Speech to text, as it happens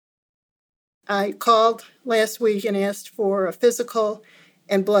I called last week and asked for a physical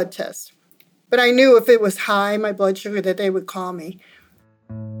and blood test. But I knew if it was high, my blood sugar, that they would call me.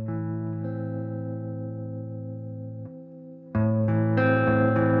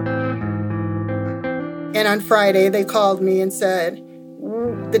 And on Friday, they called me and said,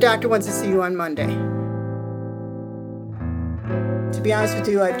 the doctor wants to see you on Monday. To be honest with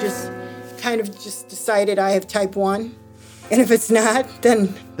you, I've just kind of decided I have type 1. And if it's not,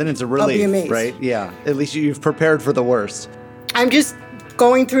 then it's a relief, I'll be amazed. Right? Yeah. At least you've prepared for the worst. I'm just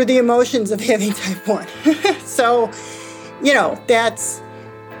going through the emotions of having type 1. So, that's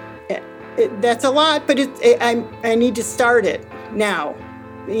a lot, but I need to start it now.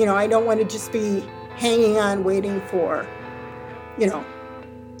 I don't want to just be hanging on, waiting for,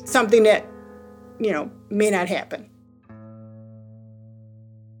 something that, may not happen.